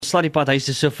Slat die Pad huis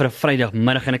is so vir 'n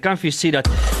Vrydagmiddag en ek kan vir jou sê dat,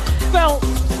 wel,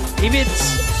 jy weet,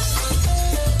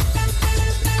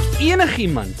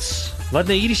 enigiemand wat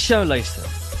na hierdie show luister,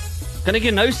 kan ek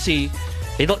jou nou sê,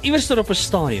 het al iewers tot op 'n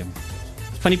stadium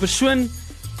van die persoon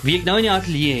wie ek nou in die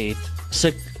ateljee het, so,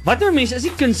 wat nou mense, is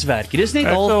nie kunswerkie, dis net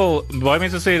al... Baie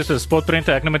mense sê, dis 'n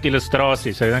spotprente, ek nou met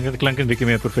illustrasies, ek dink dit klink 'n bietjie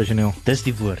meer professioneel. Dis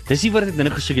die woord wat ek nou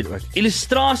gesoek het ook.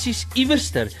 Illustrasies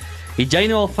iewerster, het jy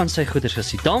nou al van sy goeders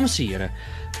gesien. Dames en here,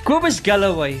 Kobus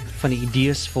Galloway van die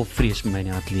Idees Vol Vrees met my in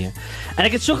die ateljee. En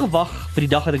ek het so gewag vir die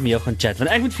dag dat ek met jou gaan chat, want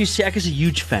ek moet vir jou sê, ek is 'n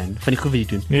huge fan van die goed wat jy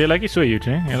doen. Nee, jy lyk nie so huge,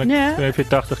 hè? Jy lyk Nee. vir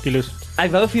 80 kilos.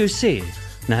 Ek wou vir jou sê,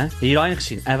 né? Het jy daai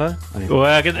gesien? Ever? Oh, nee. O,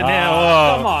 ek het nee,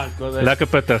 Come on, Kobus. lekker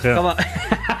pittig, ja. Kom maar.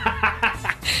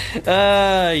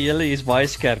 Julle is baie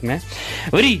skerp, né?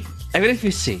 Hoorie, ek wil net vir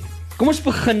jou sê, kom ons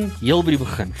begin heel by die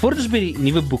begin. Voordat ons by die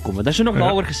nuwe boek kom, want daar is nog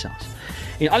daaroor gesels.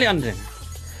 En al die ander dinge.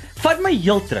 Vat my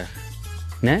heel terug,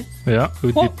 né? Ja,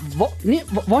 hoe diep.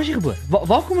 Waar is jy gebore?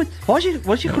 Waar kom dit? Waar is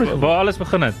jy groot geword? Waar alles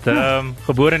begin het.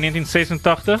 Gebore in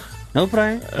 1986, Nou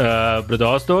praai.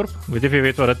 Bredasdorp. Weet jy of jy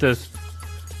weet wat dit is?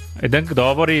 Ek dink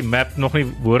daar waar die map nog nie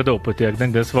woorde op het. Ek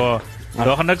dink dis waar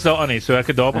daar gaan niks daaraan nie. So ek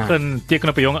het daar begin teken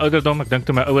op 'n jong ouderdom. Ek dink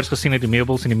toe my ouers gesien het die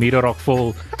meubels en die mure raak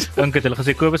vol ink het hulle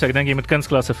gesê Kobus, ek dink jy moet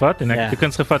kunstklasse vat en ek het die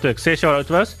kuns gevat toe ek 6 jaar oud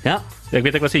was. Ja. Ek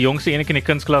weet ek was die jongste enetjie in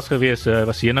die kunstklas gewees.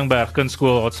 Was Heuningberg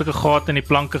Kunstskool. Het sulke gate in die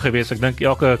planke gewees. Ek dink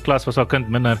elke klas was al kind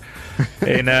minder.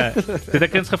 En dit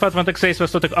ek kuns gevat want ek 6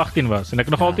 was tot ek 18 was en ek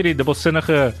het nog altyd die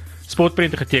dubbelsinnige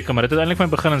spotprente geteken, maar dit het eintlik van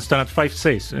begin in standaard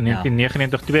 5-6. In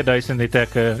 1999-2000 het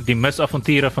ek die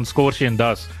misavonture van Scorsese en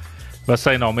Das was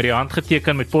sy naam met die hand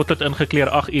geteken met potlood ingekleer,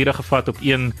 8 ure gevat op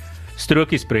een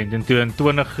strokiesprent en toe in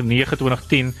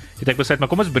 2009-2010 het ek besluit, maar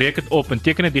kom ons breek dit op en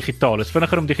teken dit digitaal. Dit is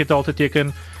vinniger om digitaal te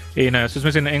teken en soos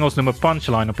mense in Engels noem 'n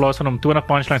punchline, in plaas van om 20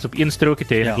 punchlines op een strokie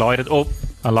te hê, ek laai dit op,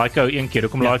 dan laai ek ou een keer.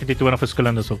 Hoekom laai ek nie 20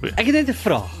 verskillendes op? Ek het net 'n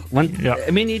vraag, want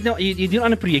ek meen jy doen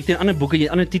ander projekte en ander boeke, jy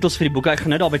ander titels vir die boeke. Ek gaan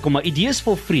nou daarby kom, maar Idees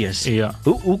Vol Vrees. Ja.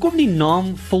 Hoekom die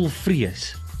naam Vol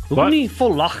Vrees? Hoekom nie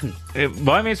Vol Lag nie?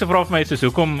 Baie mense vra vir my soos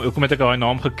hoekom het ek daai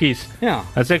naam gekies? Ja.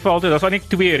 Dan sê ek vir altyd, daar's eintlik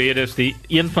 2 redes. Die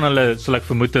een van hulle sal ek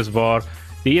vermoed is waar.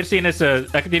 Die eerste een is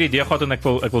ek het hierdie idee gehad en ek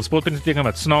wil spotprente teken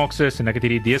wat snaaks is en ek het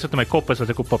hierdie idees wat in my kop is wat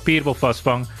ek op papier wil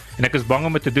vasvang en ek is bang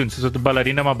om dit te doen, soos wat 'n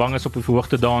ballerina maar bang is op die verhoog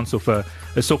te dans of 'n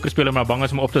sokkerspeler maar bang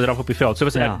is om op te draf op die veld. So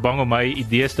was ek bang om my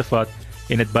idees te vat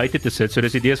en dit buite te sit. So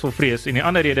dis Idees Vol Vrees. En die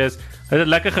ander rede is dit het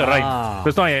lekker gerym.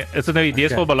 Verstaan jy? Is dit nou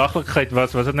Idees Vol Belaglikheid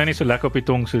was dit nou nie so lekker op die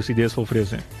tong soos Idees Vol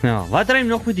Vrees nie. Ja, wat rym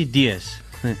nog met idees?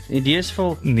 Idees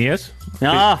vol Neus?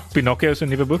 Ja. Pinocchio se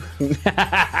nuwe boek.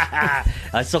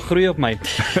 Hy sal groei op my.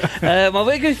 Maar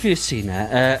wat ek vir jou sien,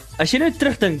 as jy nou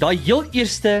terugdink, daai heel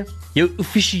eerste jou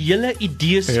offisiële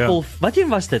Idees Vol, wat een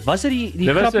was dit? Was dit die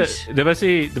grappies? Dit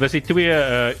was die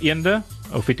 2 eende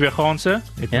of die 2 ganse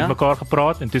het met mekaar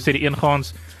gepraat en toe sê die een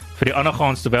gans vir die ander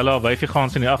gans terwyl daar 'n wyfie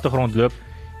gans in die agtergrond loop,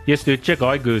 "Yes, dude, check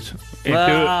hi goose."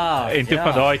 En toe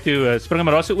van daai toe spring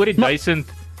maar daar so oor die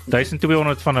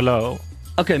 1200 van hulle.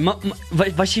 Okay, maar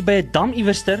was jy by 'n dam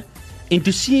iewerster en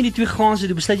toe sien jy die 2 ganse,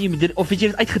 toe besluit jy moet dit, of het jy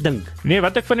dit uitgedink? Nee,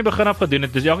 wat ek van die begin af gedoen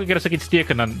het, dis elke keer as ek iets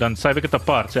teken dan syf ek dit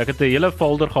apart. So ek het 'n hele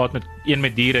folder gehad met een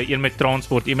met diere, een met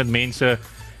transport, een met mense.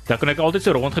 Dan kon ek altyd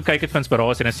so rond gekyk het vir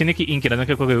inspirasie en dan sien ek die eentjie, dan dink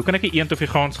ek okay, hoe kan ek die eend of die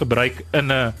gans gebruik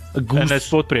in 'n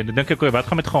spotprent? Dan dink ek okay, wat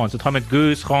gaan met gans? Dit gaan met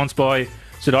goose, gansbaai.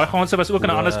 So daai ganse was ook in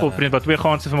 'n ander spotprent waar 2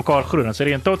 ganse vir mekaar groen. Dan sê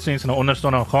jy en totsiens en onder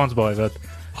staan 'n gansbaai wat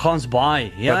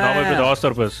Gansbaai. Ja. Wat nou by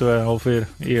Bredasdorp is, so 'n halfuur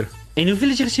hier. En hoeveel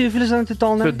het jy gesê, hoeveel is dan in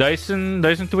totaal nou? So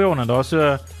 1200, daar's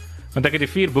so want ek het die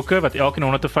 4 boeke wat elkeen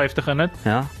 150 in het.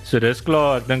 Ja. So dis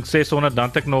klaar, ek dink 600, dan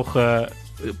het ek nog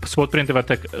spotprente wat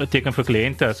ek teken vir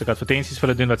kliënte, as ek advertensies vir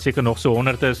hulle doen wat seker nog so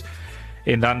 100 is.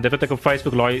 En dan dit wat ek op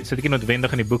Facebook laai, sit ek nie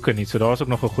noodwendig in die boeke nie. So daar's ook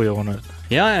nog 'n goeie 100.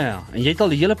 Ja. En jy het al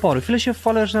 'n hele paar. Hoeveel is jou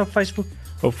followers nou op Facebook?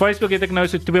 Op Facebook het ek nou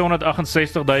so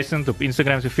 268,000, op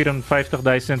Instagram so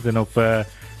 450,000 en op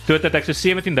Twitter het ek so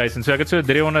 17,000. So ek het so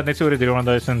 300, net so oor die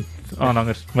 300,000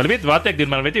 aanhangers. Maar hulle weet wat ek doen,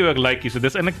 maar hulle weet nie hoe ek like nie. So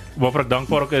dis eintlik waarvoor ek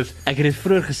dankbaar ook is. Ek het dit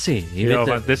vroeër gesê, jy weet. Ja,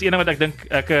 want dis een wat ek dink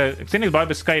ek sê nie baie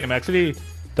bescheiden, maar actually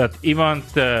dat iemand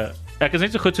ek is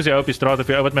net so goed soos jy op die straat of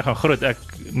jy ou wat my gaan groet. Ek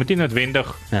moet nie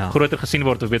noodwendig groter gesien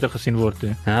word of beter gesien word.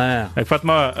 Ja. Ek vat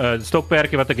maar 'n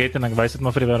stokperdjie wat ek het en ek wys dit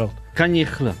maar vir die wêreld. Kan jy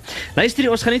glo? Luister,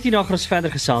 ons gaan net hierna gerus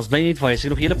verder gesels. Bly net waar jy. Ek het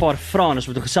nog 'n hele paar vrae en ons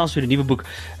moet gesels oor die nuwe boek.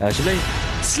 So bly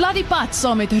Slat die Pad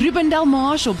saam met Ruben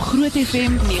Delmars op Groot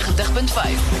FM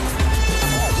 90.5.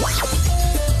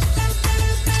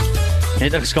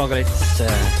 Net geskakel het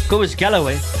Kobus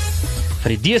Galloway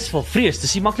vir Idees Vol Vrees.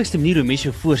 Dis die maklikste manier hoe mense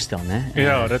jou voorstel, né?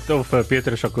 Ja, dit of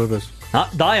Petrus Jacobus.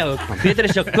 Daai ook man.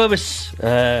 Petrus Jacobus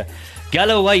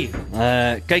Galloway,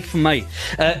 kyk vir my.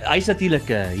 Hy's natuurlik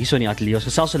hierso in die ateljee. Ons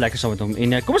gesels so lekker saam met hom.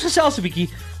 En kom ons gesels 'n bietjie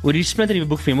oor die splinternuwe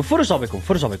boek vir hom. Maar voor ons daarby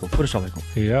kom.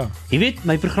 Ja. Jy weet,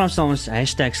 my programnaam is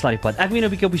 #Sluddypot. Ek wil nou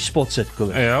 'n bietjie op die spot sit,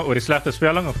 Kobus. Ja, oor die slegte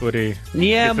spelling of oor die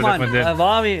Nee man,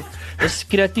 waarmee? Dis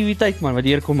kreatiwiteit man wat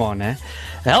hier kom aan, hè.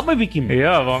 Help my bietjie man.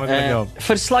 Ja, waarmee kan ek help?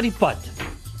 Vir Sluddypot.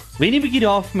 Weet nie 'n bietjie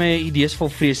daar vir my idees vol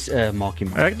vrees maak nie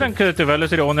man. Ek dink terwyl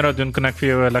ons hierdie onderhoud doen, kan ek vir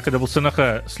jou 'n lekker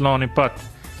dubbelsinnige slaan in die pad,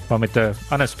 maar met 'n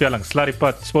ander spelling,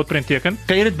 Sluddypot, spotprent teken.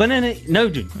 Kan jy dit binne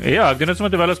nou doen? Ja, ek doen dit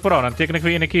sommer terwyl ons praat, dan teken ek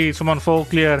vir enetjie sommer in vol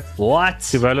kleur What?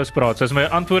 terwyl ons praat. So as my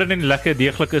antwoorde nie lekker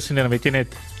deeglik is nie, dan weet jy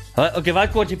net. Okay,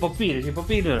 wat kort jy papier? Is jy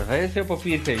papier nodig? Hy het veel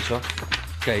papier kry so.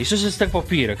 Okay, hier is 'n stuk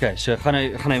papier, okay. So gaan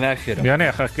hy weggee dan. Ja nee,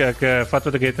 ek vat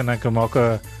wat ek het en ek maak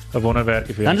 'n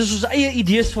wonderwerkie vir jou. Dan is ons eie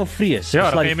idees van vrees. Ja,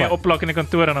 dan kan jy mee opplak in die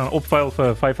kantoor en dan opvuil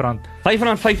vir R5.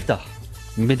 R5.50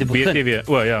 met die begin. BTW.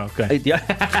 O ja, okay. Ja,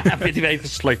 BTW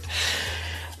uitgesluit.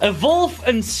 'n Wolf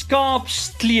in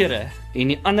skaapsklere en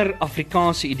die ander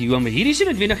Afrikaanse idiome. Hierdie is nie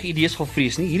noodwendig idees van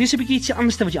vrees nie. Hierdie is 'n bietjie ietsie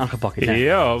anders wat jy aangepak het, hè.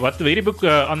 Ja, wat hierdie boek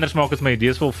anders maak as my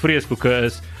idees vol vreesboeke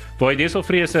is, waar idees vol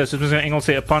vrees is, soos ons in Engels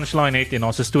sê, 'n punchline het en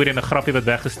ons 'n storie en 'n grappie wat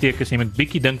weggesteek is, jy moet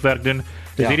bietjie dinkwerk doen.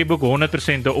 Dis hierdie boek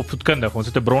 100% opvoedkundig. Ons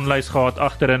het 'n bronlys gehad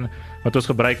agterin wat ons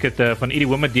gebruik het van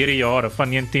idiome deur die jare van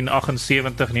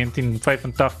 1978,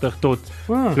 1985 tot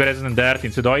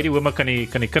 2013. So daai idiome kan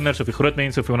die kinders of die groot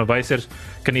mense of die onderwysers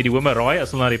kan idiome raai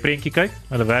as hulle na die prentjie kyk.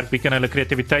 Hulle werk bietjie aan hulle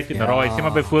kreatiwiteit en raai. Sê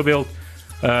maar byvoorbeeld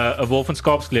 'n wolf in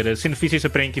skaapsklere. Sien 'n fisiese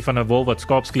prentjie van 'n wolf wat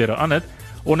skaapsklere aan het.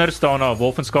 Onder staan 'n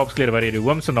wolf in skaapsklere wat die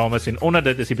idiome se naam is en onder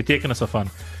dit is die betekenis daarvan.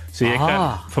 So jy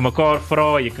kan vir mekaar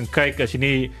vra, jy kan kyk as jy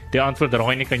nie die antwoord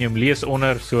raai nie, kan jy hom lees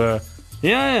onder. So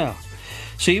ja.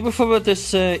 So hier byvoorbeeld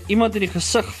is iemand in die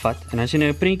gesig vat en as jy nou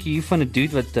 'n prentjie hier van 'n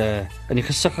dude wat in die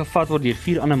gesig gevat word deur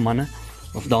 4 ander manne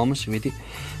of dames, weet jy.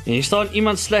 En hier staan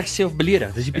iemand slegs self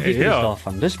beledig. Dis die betekenis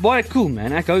daarvan. Dis baie cool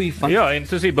man. Ek hou hiervan. Ja, en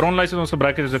soos die bronlys wat ons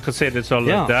gebruik het, het ek gesê dit is al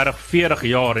 30, 40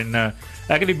 jaar en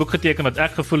ek het die boek geteken wat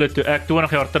ek gevoel het toe ek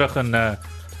 20 jaar terug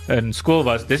in skool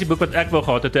was. Dis die boek wat ek wou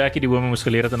gehad het toe ek die home moes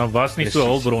geleer het en dan was nie so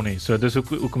hulpbron nie. So dis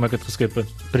hoekom ek dit geskep het.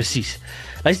 Presies.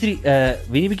 Luister,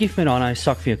 weet jy 'n bietjie vir my daar na die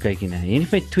sak vir jou kykie nê. Hier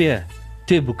het my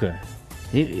twee boeke.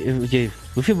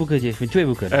 Hoeveel boeke het jy? Vir 2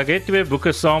 boeke? Ek het 2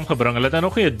 boeke saamgebring. Hulle het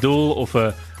nog nie 'n doel of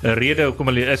 'n rede hoekom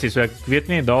hulle is nie. So ek weet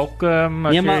nie dalk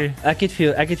as nee, maar ek het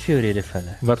vir jou rede vir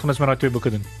hulle. Wat gaan ons met daai 2 boeke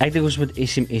doen? Ek dink ons moet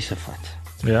SMS'e vat.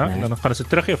 Ja, nee. Dan gaan ons dit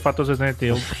teruggee, vat ons dit net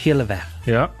heel. Ons gee hulle weg.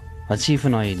 Ja. Wat sê jy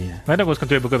van daai idee? Ek dink ons kan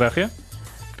 2 boeke weggee.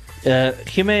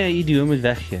 Gee my 'n idee om dit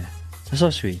weggee. Dis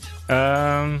al sweet.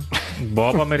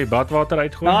 Baba met die badwater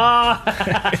uitgooi.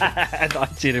 Daai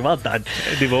sê wat dan?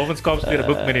 Die wolwenskapsklere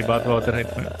boek met die badwater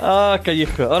uitgooi. Kan jy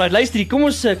gou. Alright, luister, kom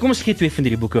ons gee 2 van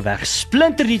hierdie boeke weg.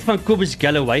 Splinternuut van Kobus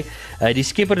Galloway, die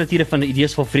skepper natuurlik van die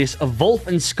idees van vrees, 'n wolf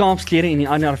in skaapsklere en die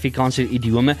ander Afrikaanse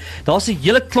idiome. Daar's 'n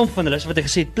hele klomp van hulle wat ek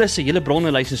gesê het, plus 'n hele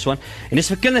bronnelys en so aan. En dis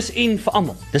vir kinders en vir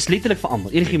almal. Dis letterlik vir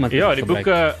almal. Enigiemand. Ja, die boek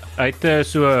uit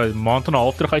so 'n maand en 'n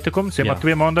half terug uit te kom, sê maar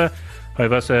 2 maande. Hy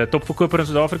was 'n topverkoper in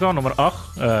Suid-Afrika, nommer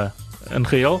 8 in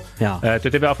geheel. Ja. Toe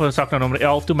het hy afgesak na nommer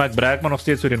 11 toe, maar ek brag maar nog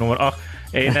steeds oor die nommer 8.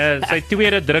 En sy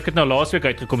tweede druk het nou laasweek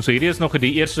uitgekom. So hierdie is nog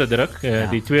die eerste druk.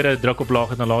 Die tweede drukoplaag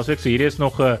het nou laasweek. So hierdie is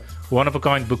nog 'n one of a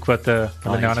kind boek wat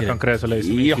hulle nou kan kry as hulle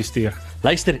SMS stuur.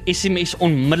 Luister, SMS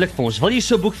onmiddellik vir ons. Wil jy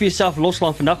so 'n boek vir jouself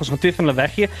loslaan vandag? Ons gaan 2 van hulle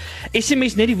weggee.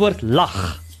 SMS net die woord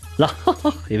lag. Lag,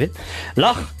 jy weet.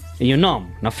 Lag en jou naam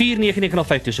na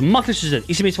 49905. So maklik soos dit.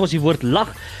 SMS vir ons die woord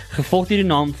lag, gevolg deur die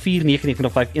naam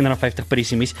 49905 R1.50 per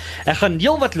SMS. Ek gaan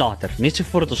heel wat later, net so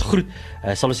voordat ons groet,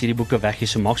 sal ons hierdie boeke weggee.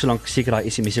 So maak so lank seker daai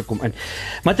SMS'e kom in.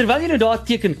 Maar terwyl jy nou daar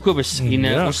teken Kobus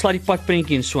en ons slaat die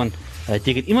padprentjie en so aan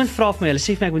teken. Iemand vra vir my, hulle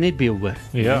sê vir my ek moet net by jou hoor.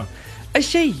 Ja.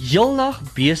 Is jy heeldag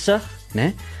besig,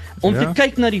 né, om te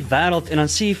kyk na die wêreld en dan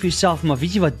sê jy vir jouself, maar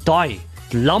weet jy wat, daai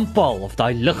lamppaal of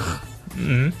daai lig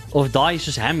of daai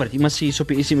soos hammered. Iemand sê so op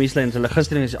die SMS lyn, hulle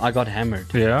gisterdag is I got hammered.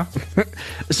 Ja.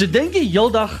 So dink jy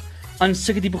heeldag aan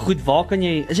sulke tipe goed, waar kan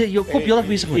jy, is jy jou kop heeldag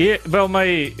besig met? Wel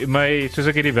my soos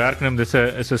ek hierdie werk noem, dis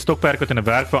 'n stokperd wat in 'n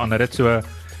werk verander het. So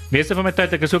meeste van my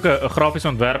tyd, ek is ook 'n grafiese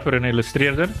ontwerper en 'n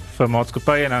illustreerder vir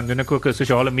maatskappye en dan doen ek ook 'n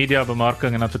sosiale media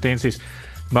bemarking en advertensies.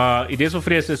 Maar idees van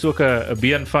vrees is ook 'n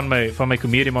been van my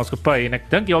komedie maatskappy en ek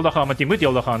dink heeldag aan, want jy moet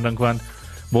heeldag aan dink, want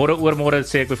oormôre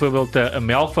sê ek byvoorbeeld 'n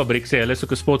melkfabriek sê hulle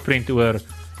soek 'n spotprent oor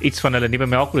iets van hulle nuwe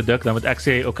melkproduk, dan moet ek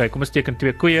sê, okay, kom ons teken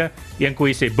 2 koeie, een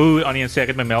koei sê boe, ander een sê ek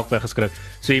het my melk weggeskrik.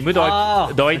 So jy moet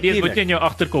daai idees moet jy in jou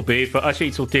agterkop hê vir as jy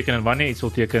iets wil teken en wanneer jy iets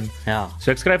wil teken. Ja.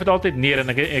 So ek skryf dit altyd neer en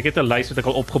ek het 'n lys wat ek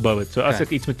al opgebou het. So as ek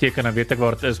iets moet teken, dan weet ek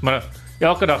waar dit is, maar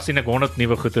elke dag sien ek 100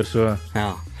 nuwe goeie, so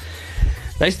ja.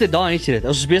 Luister, daar het jy dit.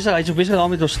 Ons is besig, hy's besig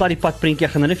daarmee met ons Sluddypad prentjie.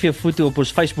 Ek gaan nou net vir jou foto op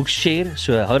ons Facebook share.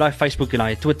 So hou daai Facebook en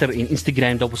daai Twitter en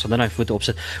Instagram dop, ons gaan daai foto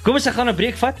opsit. Kom ons gaan 'n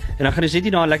breek vat en dan gaan ons net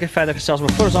hier daar lekker verder gesels, maar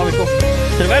voor ons daarby kom.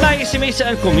 Terwyl hy SMS'e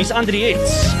inkom, hier's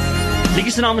Andriets.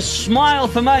 Liedjie se naam is Smile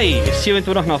vir my.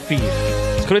 27 na 4.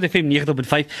 Groot FM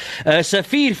 90.5. Is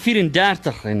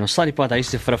 4:34 en ons Sluddypad huis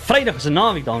toe vir 'n Vrydag, is 'n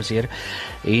naweek, dames en here.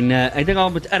 En ek dink al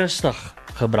moet ernstig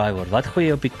gebraai word. Wat gooi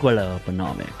jy op die kolle op 'n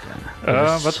naweek?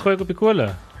 Wat gooi ek op die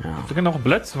kolle? Ja. Ek nog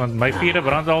blits, want my vure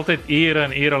brand altyd ure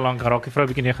en ure lank, raak die vrou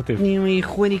bietjie negatief. Nee, maar jy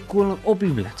gooi die kolle op die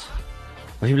blits.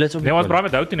 Of jy blits op die Nee, ons kolle. braai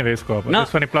met hout in die Weskaap. Dit Nou. is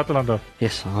van die platteland af.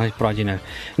 Yes, hy praat jy nou.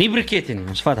 Nie brikette nie,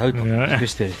 ons vat hout op. Ja.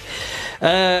 Dis storie.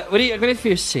 Hoorie, ek wil net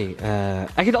vir jou sê,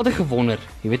 ek het altyd gewonder,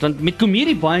 jy weet, want met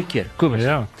komedie baie keer, Kobus.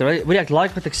 Ja. Terwyl hoorie, ek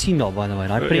like wat ek sien daar by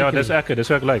daai prentjie. Ja, dis ek, dis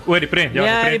hoe ek lyk. O, die prent.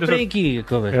 Ja, die is ook- prentjie,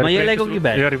 Kobus. ja, Maar die jy prent lyk is ook nie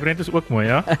bad. Ja, die prent is ook mooi,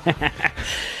 ja.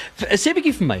 Sê 'n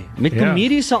bietjie vir my, met Ja.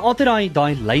 komedie is daar altyd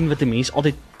daai lyn wat 'n mens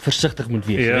altyd versigtig moet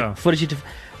wees, Ja. weet, voordat jy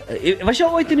was jy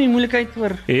ooit in 'n moeilikheid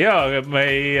oor Ja,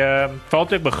 my val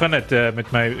toe ek begin het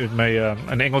met my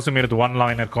in Engels noem jy dit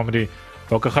one-liner comedy.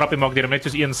 Waar ek 'n grappie maak deur om net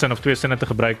soos een sin of twee sinne te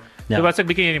gebruik. Ja. Toe was ek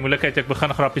bietjie in die moeilikheid, ek begin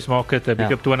grappies maak het, 'n bietjie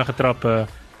Ja. op tone getrap.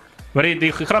 Maar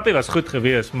die grappie was goed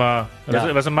geweest, maar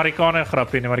dit was 'n Marikaner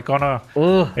grappie en die Marikaner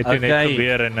het toe net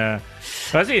gebeur en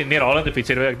was nie herhalende fiets.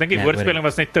 Ek dink die Ja, woordspeling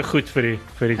was net te goed vir die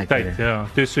Ek tyd. weet Ja,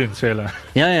 te soon sê hulle.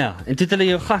 Ja, en toe het hulle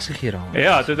jou gas gegee daar.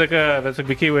 Ja, toe het ek was ek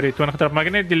bietjie oor die tone getrap, maar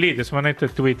ek het net delete, dis maar net 'n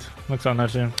tweet, niks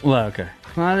anders nie. O, okay.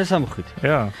 Maar dis hom goed.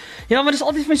 Ja. Ja, maar dis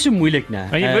altyd vir my so moeilik, né?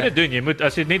 En jy moet dit doen. Jy moet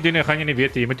as jy dit nie doen, dan gaan jy nie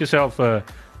weet nie. Jy moet jouself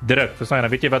druk, verstaan jy? Dan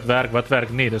weet jy wat werk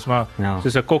nie. Dis maar Ja.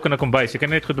 soos 'n kok in 'n kombuis. Jy kan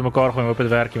net goed bymekaar gooi op dit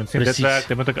werk. Jy moet sien dit Precies. werk,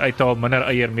 dit moet ek uithaal, minder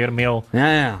eier, meer meel.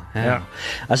 Ja. Ja.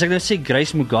 As ek nou sê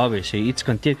Grace Mugabe, sê jy iets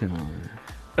kan teken.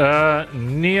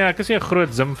 Nee, ek is nie 'n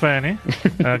groot Zim fan nie.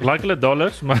 Ek like hulle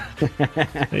dollars, maar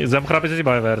Zim grappies is nie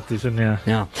baie werd, dis nee.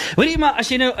 Ja. Hoorie, maar as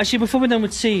jy byvoorbeeld nou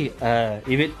moet sê,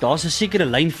 jy weet, daar's 'n sekere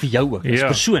lyn vir jou ook as Ja.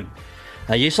 persoon.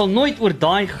 Jy sal nooit oor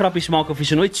daai grappies maak of jy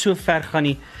sal nooit so ver gaan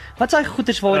nie. Wat is daai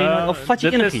goeters waar jy of vat jy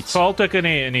Dit is enigiets? veral toe ek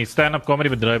in die stand-up comedy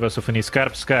bedryf was of in die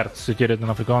skerp soos jy dit in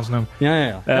Afrikaans noem.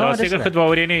 Ja. Daar's dis seker reg. goed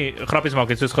waaroor jy nie grappies maak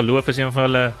nie, soos geloof is een van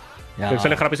hulle. Ja. Ek sal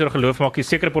nie grappies oor geloof maak nie.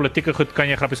 Sekere politieke goed kan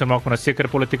jy grappies oor maak, maar daar's sekere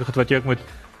politieke goed wat jy ook moet.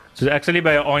 Soos ek sal nie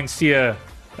by 'n ANC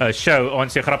show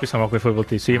ANC grappies maak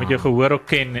byvoorbeeld nie. So jy moet jou gehoor ook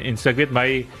ken en so ek weet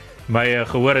my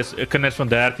gehoor is kinders van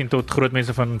 13 tot groot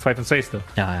mense van 65.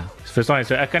 Ja. Verstaan jy?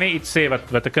 So ek kan nie iets sê wat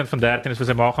 'n kind van 13 is vir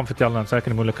sy ma gaan vertel dan sê ek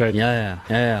in die moeilikheid. Ja.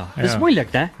 Dis Ja.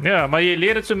 moeilik, né? Ja, maar jy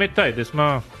leer dit so met tyd. Dis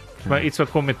maar iets wat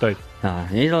kom met tyd. Ja,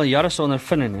 jy het al jare so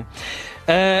ondervinding, hè.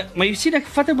 Maar jy sien ek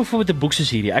vat nou byvoorbeeld 'n boek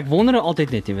soos hierdie. Ek wonder nou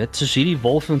altyd net, jy weet, soos hierdie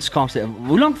Wolf en Skaapste.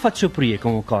 Hoe lank vat so 'n projek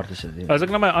om mekaar te sit? As ek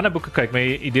na my ander boeke kyk,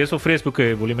 my Idees vir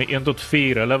Vreesboeke, volume 1 tot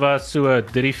 4, hulle was so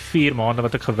 3-4 maande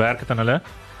wat ek gewerk het aan hulle.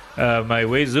 My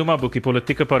Wes Zuma boek, die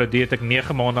politieke parodie, het ek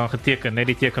 9 maande aan geteken, net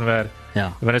die tekenwerk.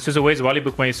 Ja. Want dit is so 'n Wes Wally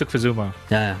boek, maar jy soek vir Zuma.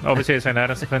 Ja. Obviously is hy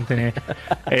nêrens te vind nie.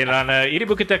 En dan hierdie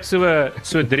boek het ek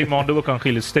so 3 maande ook aan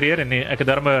geïllustreer en ek het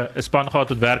daarmee 'n span gehad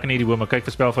wat werk in hierdie idiome, kyk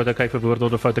vir spelfoute, kyk vir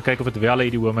woordordefoute, kyk of dit wel 'n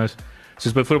idiome is.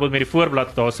 Soos byvoorbeeld met die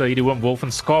voorblad, daar's 'n idiom wolf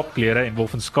en skaapklere en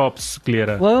wolf en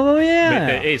skaapsklere. Ja.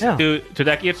 Met 'n S. Toe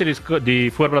ek eers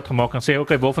die voorblad gemaak en sê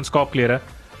okay, wolf en skaapklere.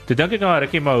 Toe dink ek nou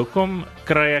rukkie, maar hoekom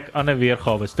kry ek ander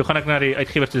weergawe? Toe gaan ek na die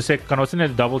uitgewer toe sê kan ons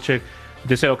net double check.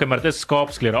 Dis sê okay, maar dit is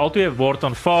skaapsklere. Albei word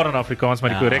aanvaar in Afrikaans,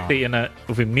 maar die korrekte ene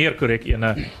of die meer korrek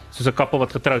ene soos 'n koppel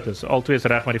wat getroud is. Albei is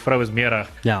reg, maar die vrou is meer reg.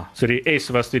 Ja. So die S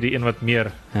was toe die een wat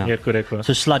meer korrek was.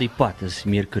 So Sluddypad is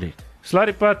meer korrek.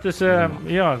 Sluddypad is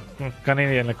ja, kan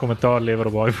nie 'n kommentaar lewer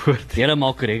op daai woord.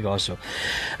 Heeltemal korrek daarso.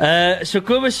 So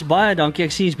Kobus, baie dankie.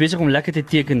 Ek sien jy's besig om lekker te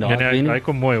teken daar. Ja, hy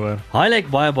kom mooi hoor. Hy lyk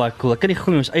baie cool. Ek kan nie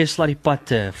glo ons eie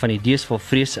Sluddypad van Idees vir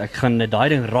Vrees. Ek gaan daai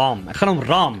ding raam. Ek gaan hom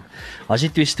raam. As jy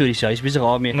 2 stories, hy's besig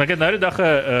daarmee. Maar ek het nou die dag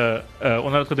 'n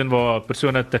onderhoud gedoen waar 'n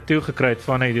persoon 'n tattoo gekry het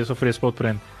van 'n Idees vir Vrees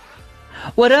spotprint.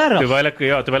 Wat reg? Terwyl ek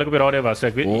op die radio was,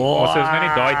 ek weet ons is nou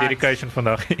nie daai dedication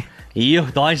vandag nie. Jo,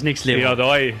 daai is niks lewe. Ja,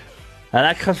 daai. En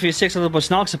ek gaan vir jou seks op 'n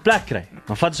snaakse plek kry.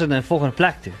 Maar vat dit na 'n volgende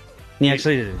plek toe. Nee, ek sê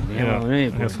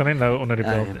dit. Ons gaan nie nou onder die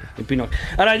bel. Ek bin nog.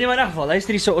 Alraai, nee, maar in geval,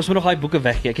 luister hierso, ons moet nog daai boeke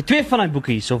weggee. Ek het 2 van daai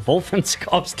boeke hierso, Wolf en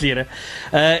Skaapsklere.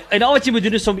 En al wat jy moet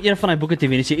doen is om een van daai boeke te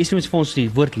wen. As jy SMS vir ons die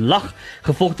woord lag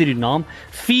gevolg deur die naam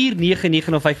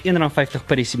 49905 R1.50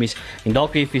 per SMS en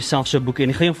dalk kan jy vir jouself so 'n boek en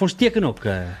jy gaan jou vir ons teken ook.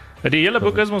 Die hele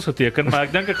boek is mos geteken, maar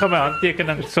ek dink ek gaan my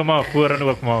handtekening sommer voor en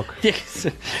ook maak.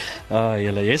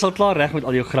 Julle, jy sal klaar reg met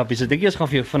al jou grappies. Ek dink jy gaan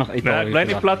vir jou vinnig uithaal. Nee, ek bly in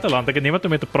die platteland, ek het niemand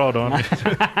om mee te praat daar.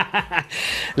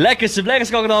 Lekker, so bly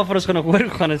geskakel daarvoor, ons gaan nog hoor hoe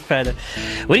gaan dit verder.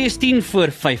 Hoor jy is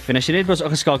 10:05 en as jy net was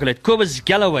ingeskakel het, Cobus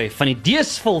Galloway van die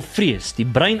Idees vol Vrees, die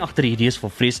brein agter die Idees vol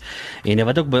Vrees en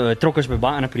wat ook betrokke is by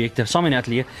baie ander projekte saam in die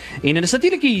ateljee. En dit is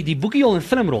natuurlik die boekiejol en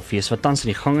filmrolfees wat tans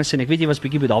in die gang is en ek weet jy was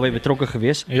bietjie daarbey betrokke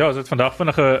geweest. Ja, ons het vandag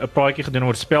vinnig 'n praatjie gedoen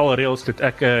oor spelreëls, dit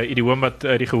ek idioom wat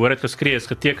die gehoor het geskree is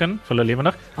geteken vir hulle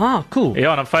lewendig. Ah, cool.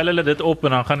 Ja, dan fyl hulle dit op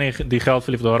en dan gaan die geld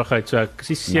vir liefdadigheid. So ek is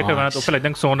nie seker wanneer dit opvul. Ek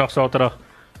dink Sondag, Saterdag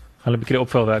hulle 'n bietjie die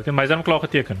opvelwerk. Maar hy's dan klaar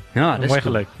geteken. Ja, dis mooi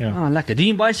cool. gelyk, ja. Ah, lekker.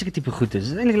 Die baie seker tipe goed is.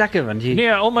 Dit is eintlik lekker want jy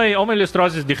Nee, al my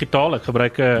illustrasies is digitaal. Ek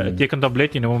gebruik 'n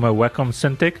tekentablet, jy noem hom 'n Wacom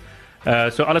Cintiq.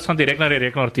 So alles gaan direk na die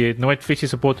rekenaar toe. Jy het nooit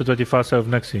fisiese potlood wat jy vashou of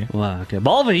niks nie. Wow, okay.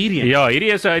 Behalwe hierdie. Ja,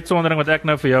 hierdie is 'n uitsondering wat ek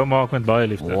nou vir jou maak met baie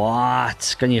liefde.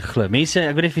 Wat? Kan jy glo? Mense,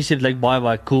 ek weet nie of jy sê dit lyk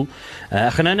baie cool.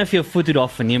 Ek gaan nou vir jou 'n foto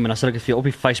daarvan neem en dan sal ek dit vir jou op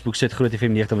die Facebook sit, Groot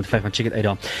FM 90.5, maar check dit uit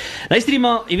daar. Luister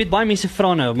maar, jy weet baie mense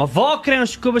vra nou, maar waar kry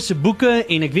ons Cobus se boeke?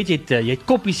 En ek weet jy het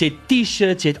koppies, jy het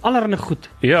T-shirts, jy het allerlei goed.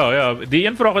 Ja, die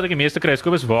een vraag wat ek die meeste kry is,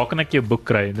 Cobus, waar kan ek jou boek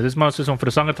kry? Dit is maar soos om vir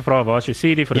 'n sanger te vra, waar is jou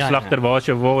CD, vir 'n slagter, waar is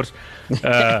jou wors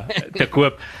te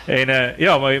koop? En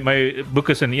my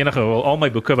boeke is in al my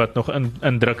boeke wat nog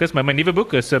in druk is, maar my nuwe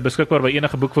boek is beskikbaar by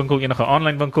enige boekwinkel, enige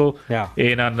aanlyn winkel. Ja.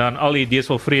 En dan al die Idees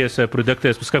vol Vrees produkte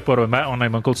is beskikbaar by my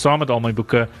aanlyn winkel saam met al my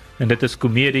boeke en dit is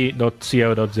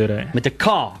comedy.co.za. Met 'n K,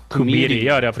 Comedy,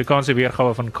 ja, die Afrikaanse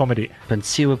weergawe van comedy.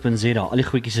 .co.za. Al die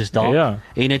goedjies is daar. Ja.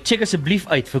 En check asseblief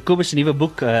uit vir Cobus se nuwe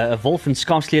boek, 'n Wolf en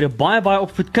Skaapsklere, baie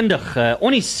opvoedkundig.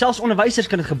 Selfs onderwysers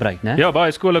kan dit gebruik, né? Ja,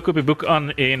 baie skole koop die boek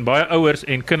aan en baie ouers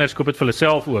en kinders koop dit vir hulle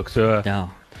self ook. So ja.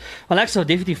 Wel ek sou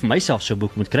definitief vir myself so 'n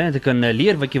boek moet kry en ek kan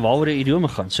leer wat jy waaroor 'n idiome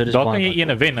gaan. So dis daar baie. Kan jy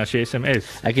ene wen as jy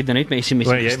SMS. Ek het nou net my SMS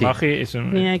gestuur. Jy mag nie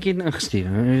SMS. Nee, ek het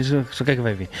ingestuur. So kyk of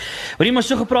hy wen. Maar jy maar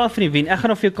so gepraat van die wen. Ek gaan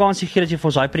nog vir jou kansie gee dat jy vir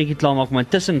ons daai prentjie klaar maak, maar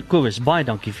intussen Cobus, baie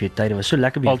dankie vir jou tyd. Dit was so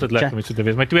lekker by jou. Altyd lekker om so te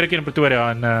wees. My tweede keer in Pretoria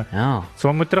en ja.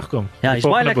 So moet terugkom. Ja, jy's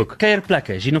baie lekker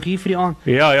kuierplekke. Is jy nog hier vir die aand?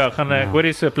 Ja, gaan ek hoor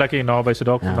dis 'n plekkie hier naby so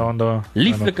dalk vandaan daar.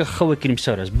 Lieflike goue cream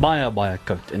soda is baie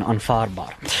koud en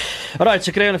aanvaarbaar. Alright,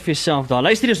 so kry hulle vir jouself daar.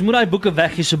 Luister, ons moet daai boeke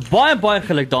weggee. So baie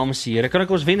geluk dames en here. Kan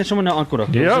ek ons wenner sommer nou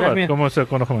aankondig? Ja, kom ons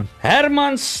kon nog gewoon.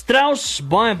 Herman Strauss,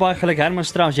 baie geluk Herman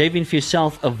Strauss. Jy wen vir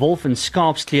jouself 'n wolf in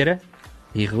skaapsklere.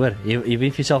 Hier hoor, jy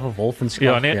wen vir jouself 'n wolf in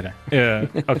skaapsklere. Ja,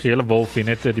 aktuele wolf hier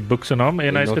net die boek se naam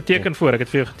en hy is geteken voor. Ek het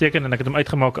vir jou geteken en ek het hom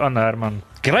uitgemaak aan Herman.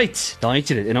 Great, dan het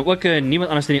jy dit. En dan ook niemand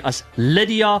anders nie as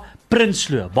Lydia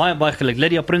Prinsloo. Baie geluk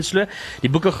Lydia Prinsloo. Die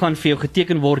boeke gaan vir jou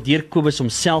geteken word deur Cobus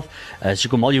homself. So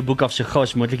kom al jou boeke af so gou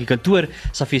as moontlik. Die kantoor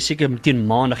sal vir jou seker teen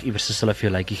maandag iewers sal hulle vir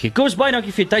jou lykie gee. Cobus, baie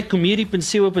dankie vir jou tyd.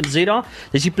 Comedy.co.za.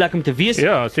 Dis die plek om te wees.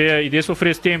 Ja, as jy Idees vol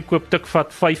Vrees stem koop tik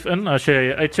vat 5 in. As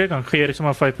jy uitcheck dan gee jy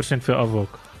sommer 5% vir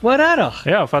afwalk. Wat rarig.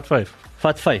 Ja, vat 5.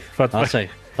 Vat 5.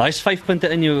 Daai's 5 punte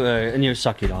in jou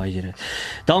sakkie daai hier.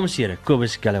 Dames en here,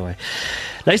 Cobus Galloway.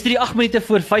 Luister die 8 minute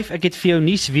voor 5. Ek het vir jou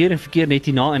nuus weer en verkeer net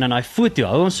hierna en dan daai foto.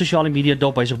 Hou ons sosiale media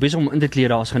dop. Hy's nog besig om in te kleer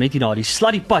daar. Ons gaan net hierna die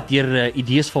sluddy pad deur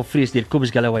Idees vol Vrees deur Cobus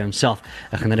Galloway homself.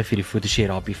 Ek gaan hulle vir die foto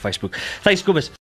share op die Facebook. Thanks Cobus.